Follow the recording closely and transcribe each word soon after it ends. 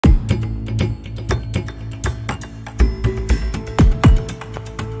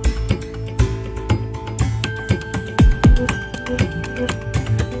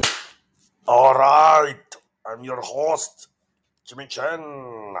I'm your host, Jimmy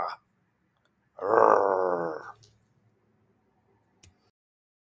Chen. Arr.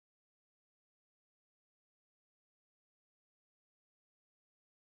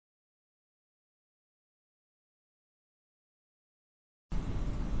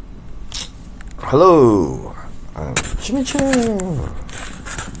 Hello, I'm Jimmy Chen.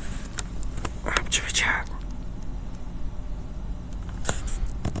 I'm Jimmy Chen.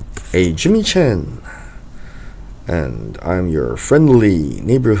 Hey, Jimmy Chen. And I'm your friendly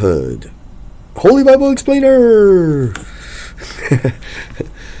neighborhood Holy Bible Explainer.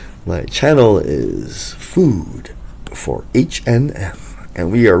 My channel is Food for HNM,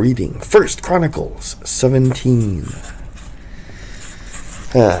 and we are reading 1 Chronicles 17.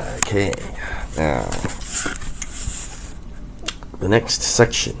 Okay, now the next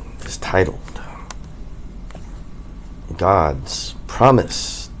section is titled God's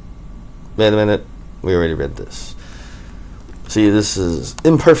Promise. Wait a minute, we already read this. See, this is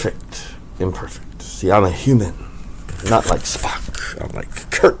imperfect. See, I'm a human, not like Spock. I'm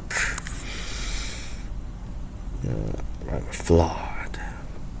like Kirk. I'm flawed.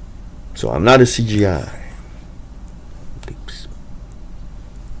 So I'm not a CGI. Oops.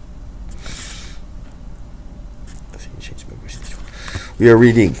 We are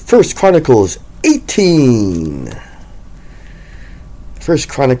reading 1 Chronicles 18. 1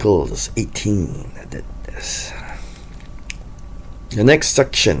 Chronicles 18. I did this. The next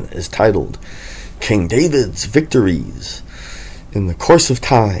section is titled King David's Victories. In the course of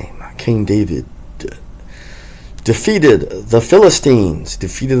time, King David defeated the Philistines,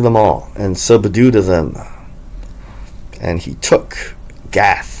 defeated them all, and subdued them. And he took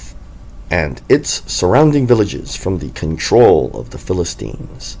Gath and its surrounding villages from the control of the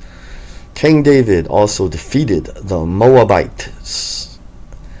Philistines. King David also defeated the Moabites,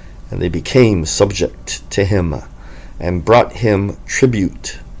 and they became subject to him and brought him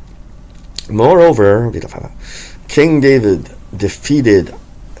tribute. Moreover, King David defeated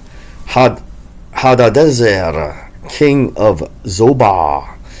Hadadezer, king of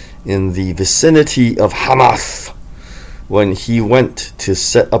Zobah, in the vicinity of Hamath, when he went to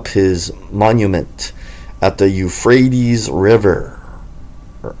set up his monument at the Euphrates River.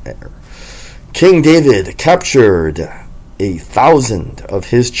 King David captured 1,000 of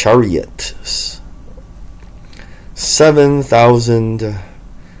his chariots, 7,000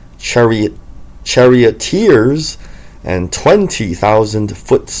 charioteers, and 20,000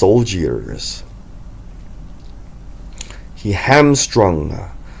 foot soldiers. He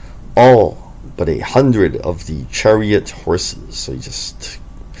hamstrung all but 100 of the chariot horses. So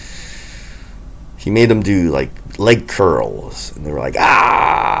he made them do like leg curls, and they were like,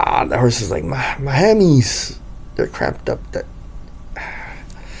 the horse is like, my hammies, they're cramped up.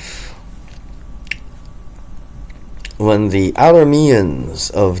 When the Arameans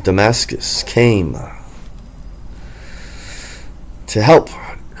of Damascus came to help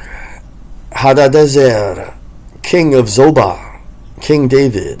Hadadezer, king of Zobah, King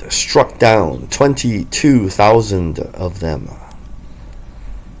David struck down 22,000 of them.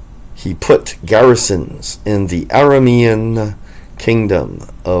 He put garrisons in the Aramean kingdom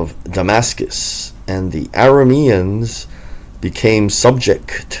of Damascus, and the Arameans became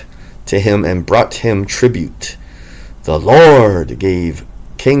subject to him and brought him tribute. The Lord gave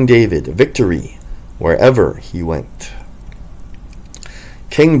King David victory wherever he went.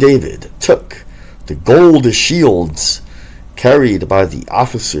 King David took the gold shields carried by the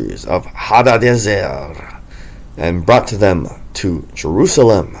officers of Hadadezer and brought them to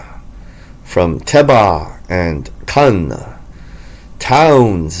Jerusalem from Tebah and Kun,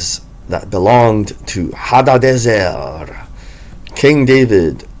 towns that belonged to Hadadezer. King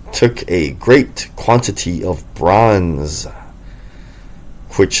David took a great quantity of bronze,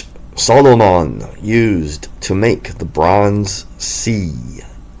 which Solomon used to make the bronze sea,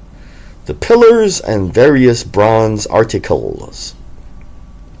 the pillars, and various bronze articles.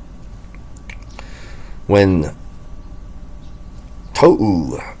 When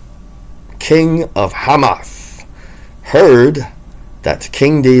Tou, king of Hamath, heard that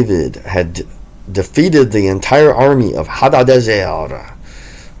King David had defeated the entire army of Hadadezer,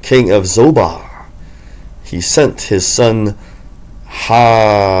 king of Zobah, he sent his son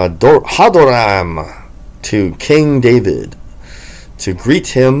Hadoram to King David to greet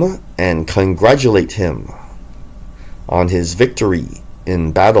him and congratulate him on his victory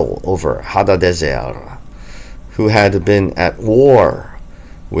in battle over Hadadezer, who had been at war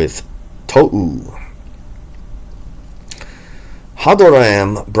with Tou.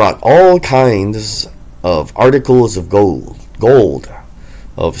 Hadoram brought all kinds of articles of gold,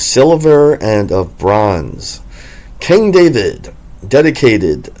 of silver, and of bronze, King David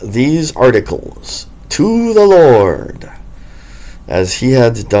dedicated these articles to the Lord, as he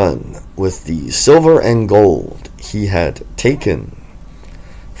had done with the silver and gold he had taken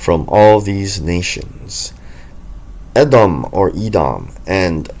from all these nations, Edom or Edom,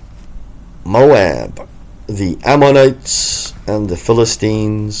 and Moab, the Ammonites and the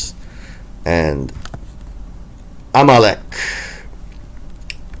Philistines, and Amalek.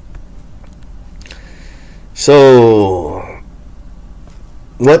 So,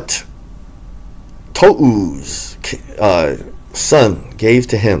 what Tohu's son gave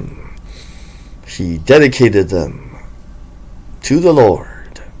to him, he dedicated them to the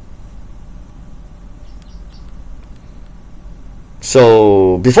Lord.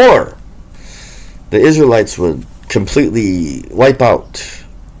 So, before the Israelites would completely wipe out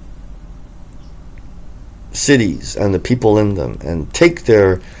cities and the people in them and take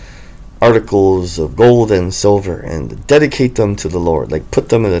their articles of gold and silver and dedicate them to the Lord, like put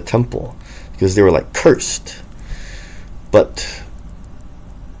them in a temple, because they were like cursed. But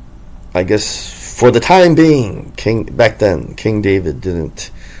I guess for the time being, back then, King David didn't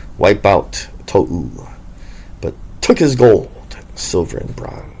wipe out Tohu, but took his gold, silver, and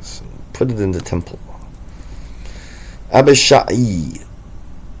bronze and put it in the temple. Abishai,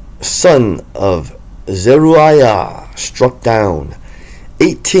 son of Zeruiah, struck down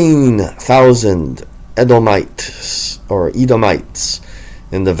 18,000 Edomites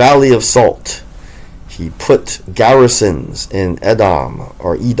in the Valley of Salt. He put garrisons in Edom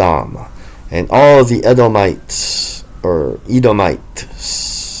or Edom, and all the Edomites or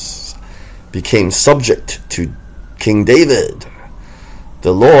Edomites became subject to King David.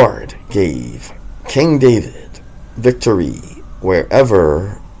 The Lord gave King David victory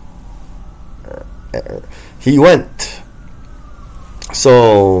wherever he went.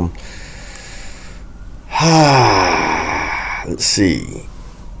 So, let's see.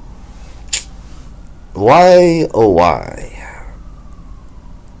 Why, oh why,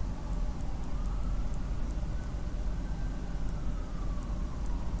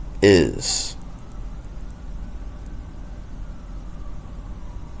 is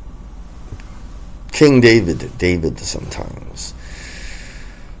King David sometimes?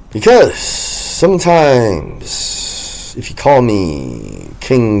 Because sometimes if you call me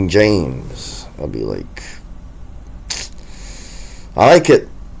King James, I'll be like, I like it,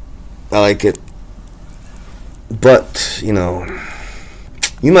 but you know,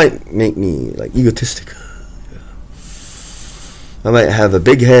 you might make me like egotistical. I might have a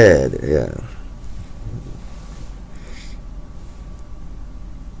big head, yeah.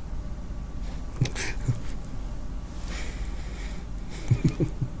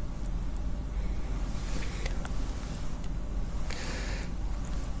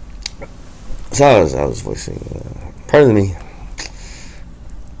 So I was voicing, pardon me.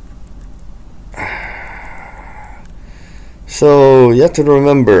 So you have to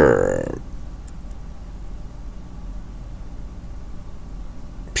remember,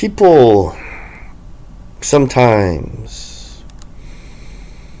 people sometimes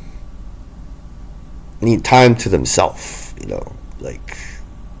need time to themselves, you know, like,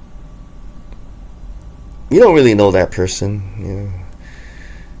 you don't really know that person, you know.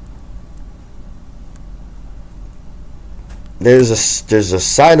 There's a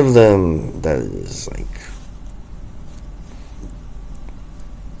side of them that is like,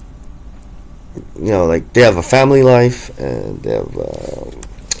 you know, like they have a family life and they have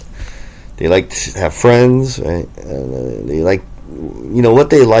they like to have friends, right? And they like, you know, what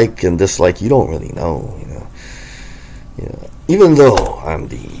they like and dislike. You don't really know, you know. You know, even though I'm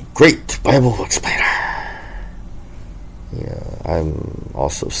the great Bible explainer, yeah, I'm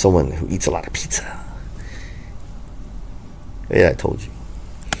also someone who eats a lot of pizza. Yeah, I told you.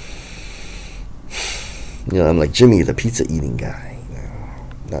 You know, I'm like Jimmy, the pizza eating guy. You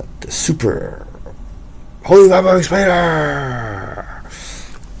know, not the super Holy Bible explainer,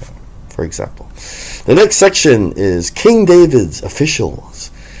 for example. The next section is King David's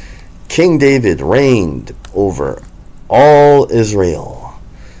officials. King David reigned over all Israel,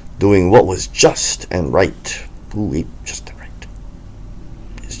 doing what was just and right. Ooh, just and right.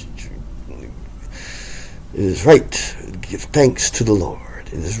 It is right. Give thanks to the Lord.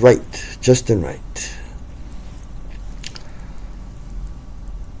 It is right, just and right.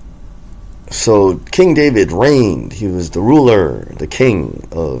 So King David reigned. He was the ruler, the king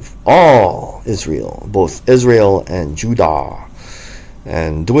of all Israel, both Israel and Judah,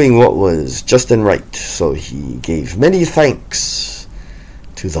 and doing what was just and right. So he gave many thanks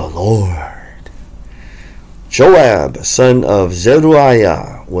to the Lord. Joab, son of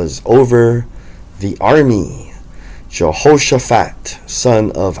Zeruiah, was over the army. Jehoshaphat,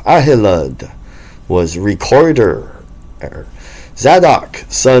 son of Ahilud, was recorder. Zadok,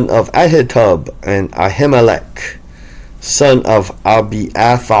 son of Ahitub, and Ahimelech, son of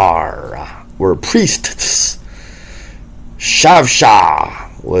Abiathar, were priests. Shavsha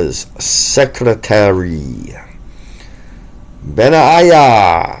was secretary.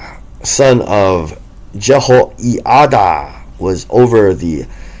 Benaiah, son of Jehoiada, was over the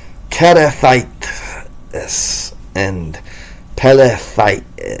Kerethites and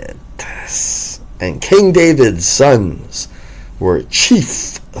Pelethites. And King David's sons were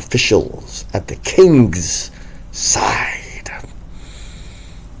chief officials at the king's side.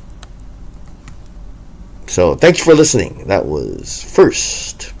 So thanks for listening. That was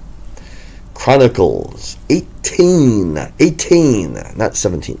First Chronicles 18, not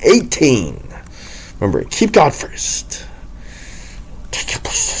 17, 18. Remember, keep God first. Take your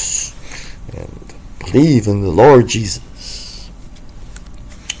places. And believe in the Lord Jesus.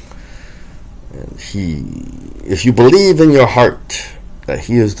 And if you believe in your heart that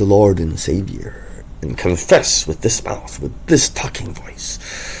He is the Lord and Savior, and confess with this mouth, with this talking voice,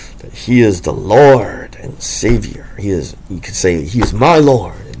 that He is the Lord and Savior. You could say, He is my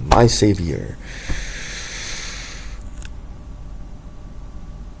Lord and my Savior.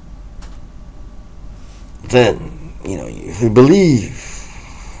 Then, if you believe,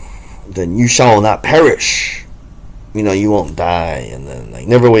 then you shall not perish. You won't die and then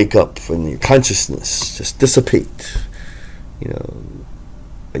never wake up and your consciousness just dissipate.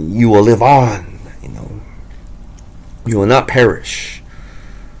 You will live on, You will not perish.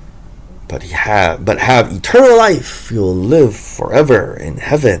 But have eternal life. You'll live forever in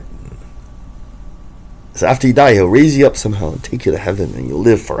heaven. So after you die, He'll raise you up somehow and take you to heaven, and you'll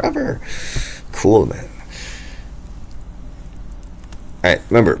live forever. Cool, man. Alright,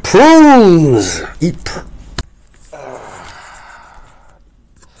 remember, prunes! Eat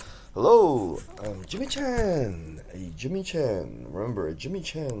Hello, I'm Jimmy Chan. Jimmy Chan. Remember, Jimmy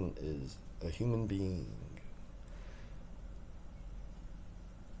Chan is a human being.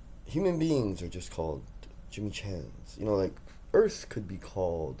 Human beings are just called Jimmy Chans. Earth could be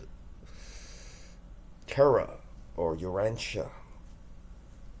called Terra or Urantia,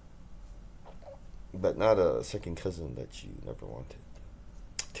 but not a second cousin that you never wanted.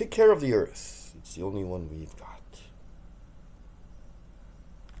 Take care of the Earth. It's the only one we've got.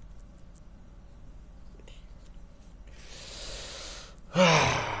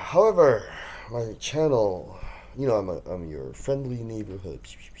 However, my channel, I'm your friendly neighborhood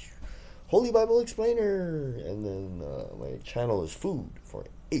Holy Bible Explainer, and then my channel is Food for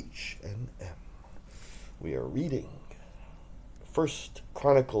HNM. We are reading First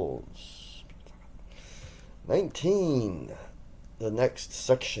Chronicles 19. The next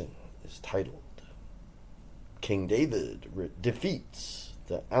section is titled King David defeats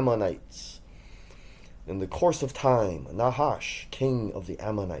the Ammonites. In the course of time, Nahash, king of the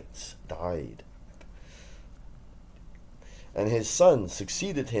Ammonites, died, and his son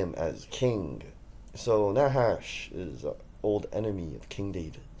succeeded him as king. So Nahash is an old enemy of King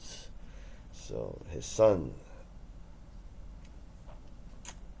David's. So his son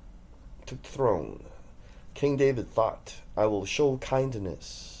took the throne. King David thought, I will show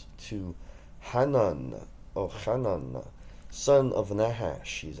kindness to Hanan, son of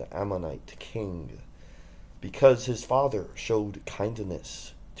Nahash. He's an Ammonite king, because his father showed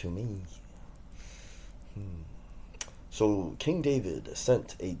kindness to me. So King David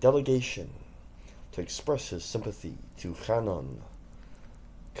sent a delegation to express his sympathy to Hanan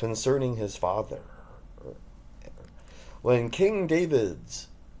concerning his father. When King David's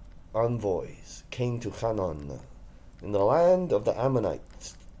envoys came to Hanan in the land of the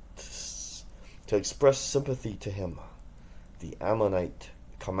Ammonites to express sympathy to him, the Ammonite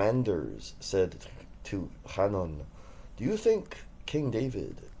commanders said to Hanan, do you think King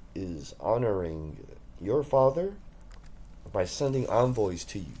David is honoring your father by sending envoys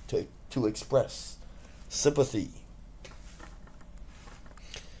to you to express sympathy?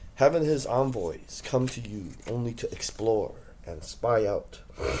 Having his envoys come to you only to explore and spy out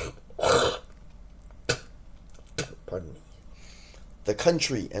the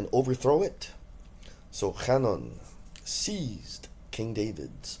country and overthrow it? So Hanan seized King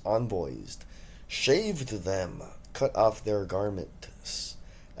David's envoys, shaved them, cut off their garments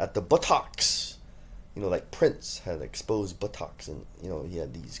at the buttocks. Like Prince had exposed buttocks, and he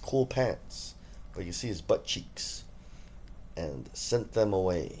had these cool pants, but you see his butt cheeks, and sent them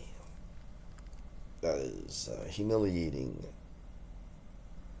away. That is humiliating.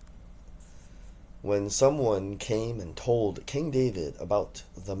 When someone came and told King David about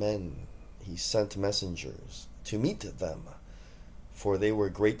the men, he sent messengers to meet them, for they were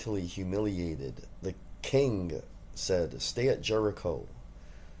greatly humiliated. The king said, "Stay at Jericho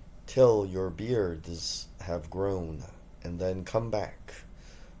till your beards have grown, and then come back."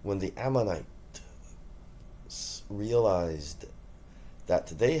 When the Ammonites realized that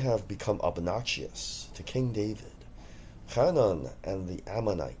they have become obnoxious to King David, Hanun and the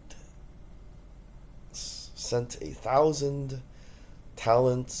Ammonites sent 1,000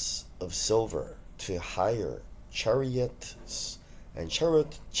 talents of silver to hire chariots and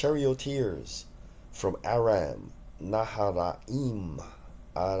charioteers from Aram, Naharaim,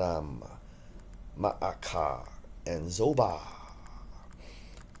 Aram, Ma'akah, and Zobah.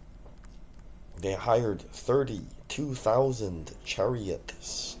 They hired 32,000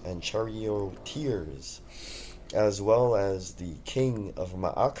 chariots and charioteers, as well as the king of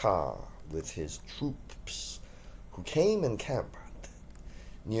Ma'akah with his troops, who came and camped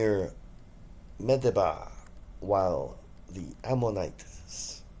near Medeba, while the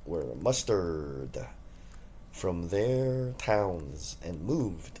Ammonites were mustered from their towns and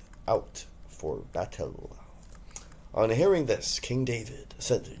moved out for battle. On hearing this, King David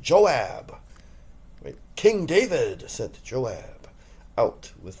sent Joab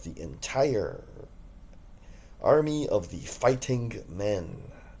out with the entire army of the fighting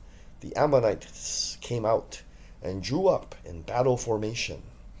men. The Ammonites came out and drew up in battle formation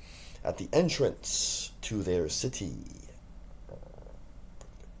at the entrance to their city,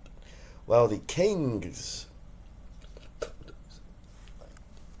 while the kings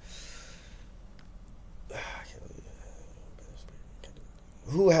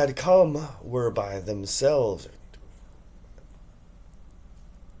who had come were by themselves.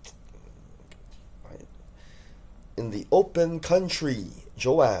 In the open country,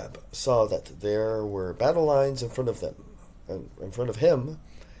 Joab saw that there were battle lines in front of him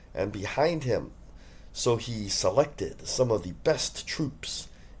and behind him. So he selected some of the best troops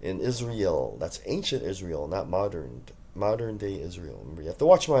in Israel. That's ancient Israel, not modern day Israel. Remember, you have to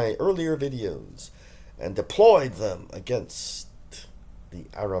watch my earlier videos. And deployed them against the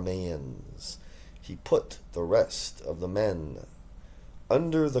Arameans. He put the rest of the men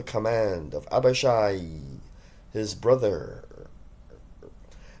under the command of Abishai, his brother,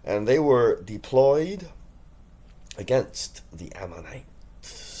 and they were deployed against the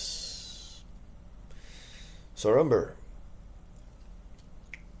Ammonites. So remember,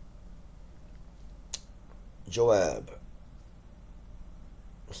 Joab,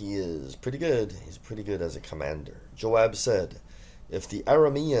 he is pretty good. He's pretty good as a commander. Joab said, "If the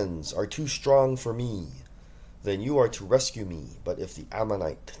Arameans are too strong for me, then you are to rescue me. But if the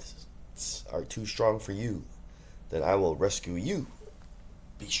Ammonites are too strong for you, then I will rescue you.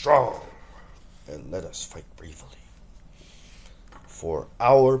 Be strong, and let us fight bravely for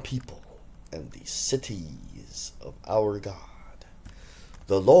our people and the cities of our God.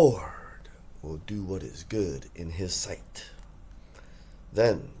 The Lord will do what is good in his sight."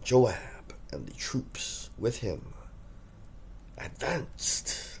 Then Joab and the troops with him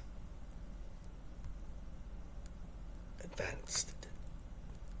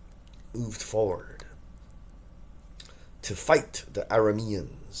moved forward to fight the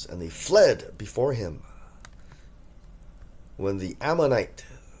Arameans, and they fled before him. When the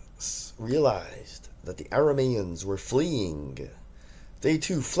Ammonites realized that the Arameans were fleeing, they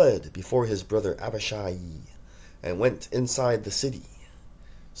too fled before his brother Abishai and went inside the city.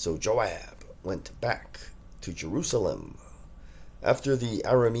 So Joab went back to Jerusalem after the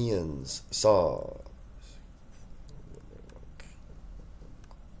Arameans saw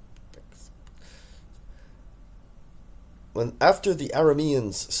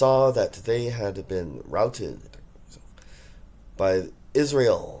that they had been routed by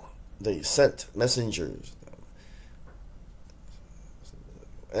Israel, they sent messengers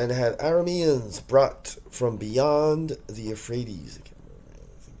and had Arameans brought from beyond the Euphrates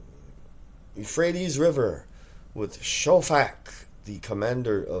River, with Shofak, the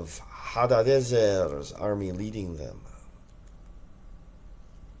commander of Hadadezer's army, leading them.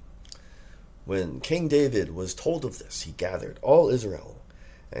 When King David was told of this, he gathered all Israel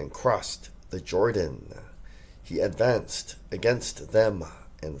and crossed the Jordan. He advanced against them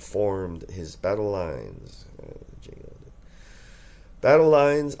and formed his battle lines. Battle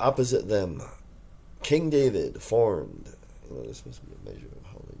lines opposite them. King David formed. This must be a measure of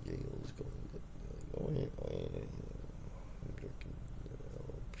how the gale is going.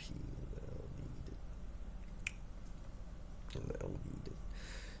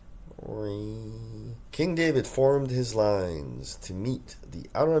 King David formed his lines to meet the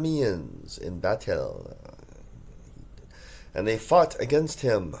Arameans in battle, and they fought against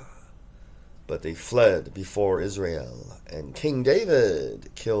him. but they fled before Israel, and King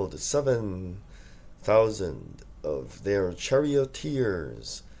David killed 7,000 of their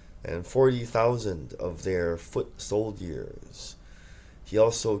charioteers and 40,000 of their foot soldiers. He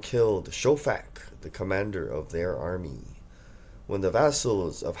also killed Shophak, the commander of their army. When the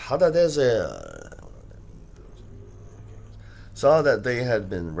vassals of Hadadezer saw that they had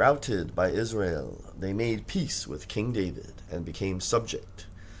been routed by Israel, they made peace with King David and became subject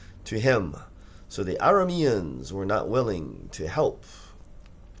to him. So the Arameans were not willing to help.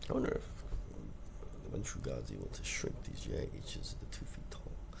 I wonder if the one true God's able to shrink these JHs to 2 feet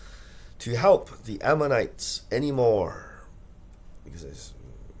tall. To help the Ammonites anymore. Because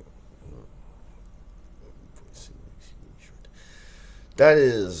that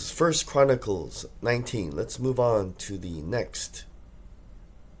is 1 Chronicles 19. Let's move on to the next.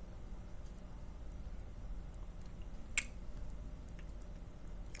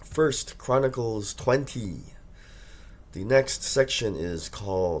 First Chronicles 20. The next section is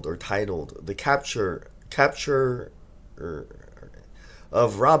called or titled "The Capture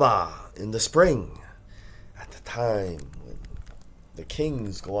of Rabbah in the Spring." At the time when the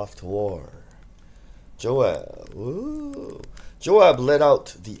kings go off to war, Joab led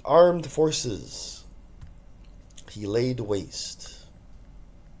out the armed forces. He laid waste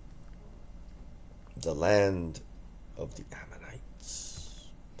the land of the Ammonites.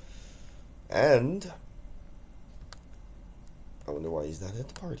 And I wonder why he's not at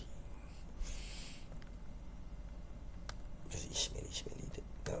the party. Because he smelly did.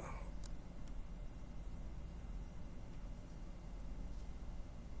 No.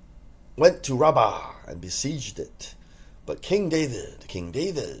 Went to Rabbah and besieged it. But King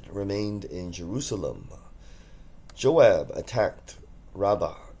David remained in Jerusalem. Joab attacked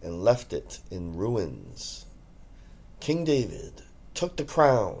Rabbah and left it in ruins. King David took the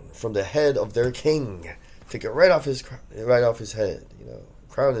crown from the head of their king. Took it right off his head. You know,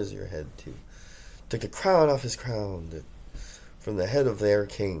 crown is your head too. Took the crown off his crown from the head of their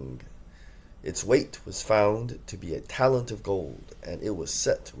king. Its weight was found to be a talent of gold, and it was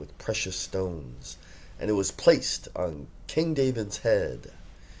set with precious stones, and it was placed on King David's head.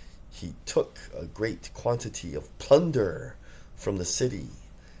 He took a great quantity of plunder from the city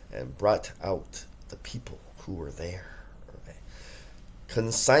and brought out the people who were there,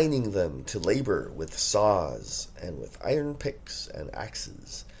 consigning them to labor with saws and with iron picks and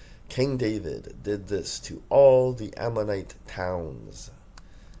axes. King David did this to all the Ammonite towns.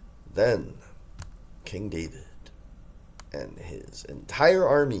 Then King David and his entire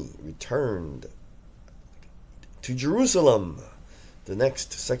army returned to Jerusalem. The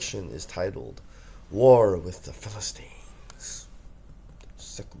next section is titled "War with the Philistines."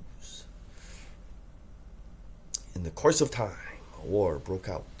 In the course of time, a war broke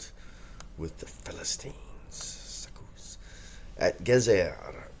out with the Philistines. At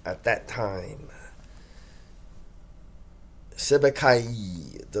Gezer, at that time,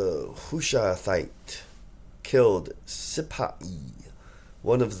 Sibbecai the Hushathite killed Sippai,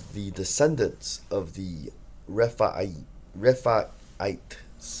 one of the descendants of the Rephaites,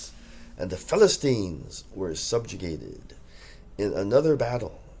 and the Philistines were subjugated. In another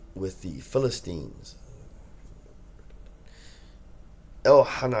battle with the Philistines,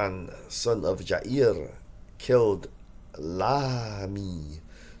 Elhanan, son of Jair, killed Lahmi,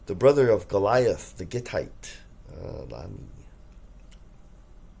 the brother of Goliath the Gittite. Lahmi.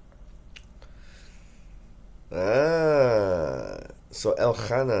 So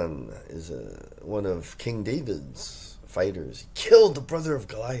Elhanan is one of King David's fighters. He killed the brother of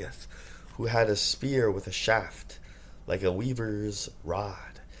Goliath, who had a spear with a shaft like a weaver's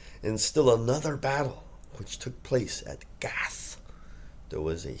rod. In still another battle, which took place at Gath, there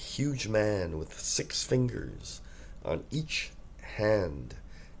was a huge man with 6 fingers on each hand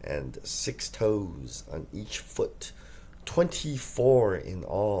and 6 toes on each foot, 24 in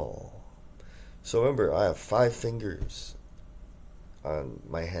all. So remember, I have 5 fingers on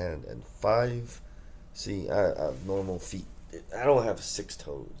my hand and 5. See, I have normal feet. I don't have 6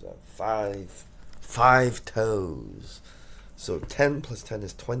 toes. I have 5 toes. So 10 plus 10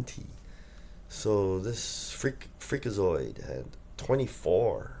 is 20. So this freakazoid had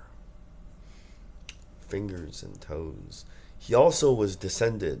 24 fingers and toes. He also was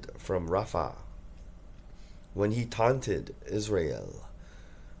descended from Rapha. When he taunted Israel,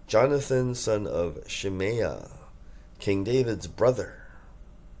 Jonathan, son of Shimea, King David's brother,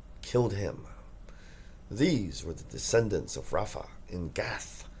 killed him. These were the descendants of Rapha in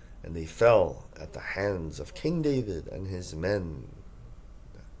Gath, and they fell at the hands of King David and his men.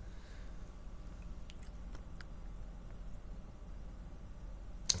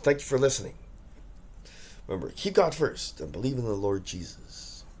 Thank you for listening. Remember, keep God first and believe in the Lord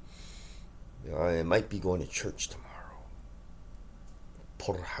Jesus. I might be going to church tomorrow.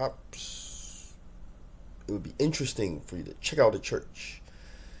 Perhaps it would be interesting for you to check out a church,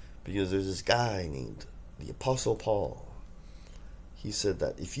 because there's this guy named the Apostle Paul. He said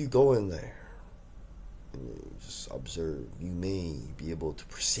that if you go in there and you just observe, you may be able to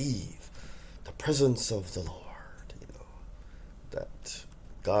perceive the presence of the Lord. That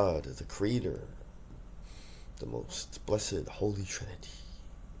God, the Creator, the most blessed Holy Trinity,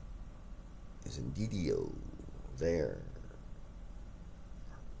 is indeedio there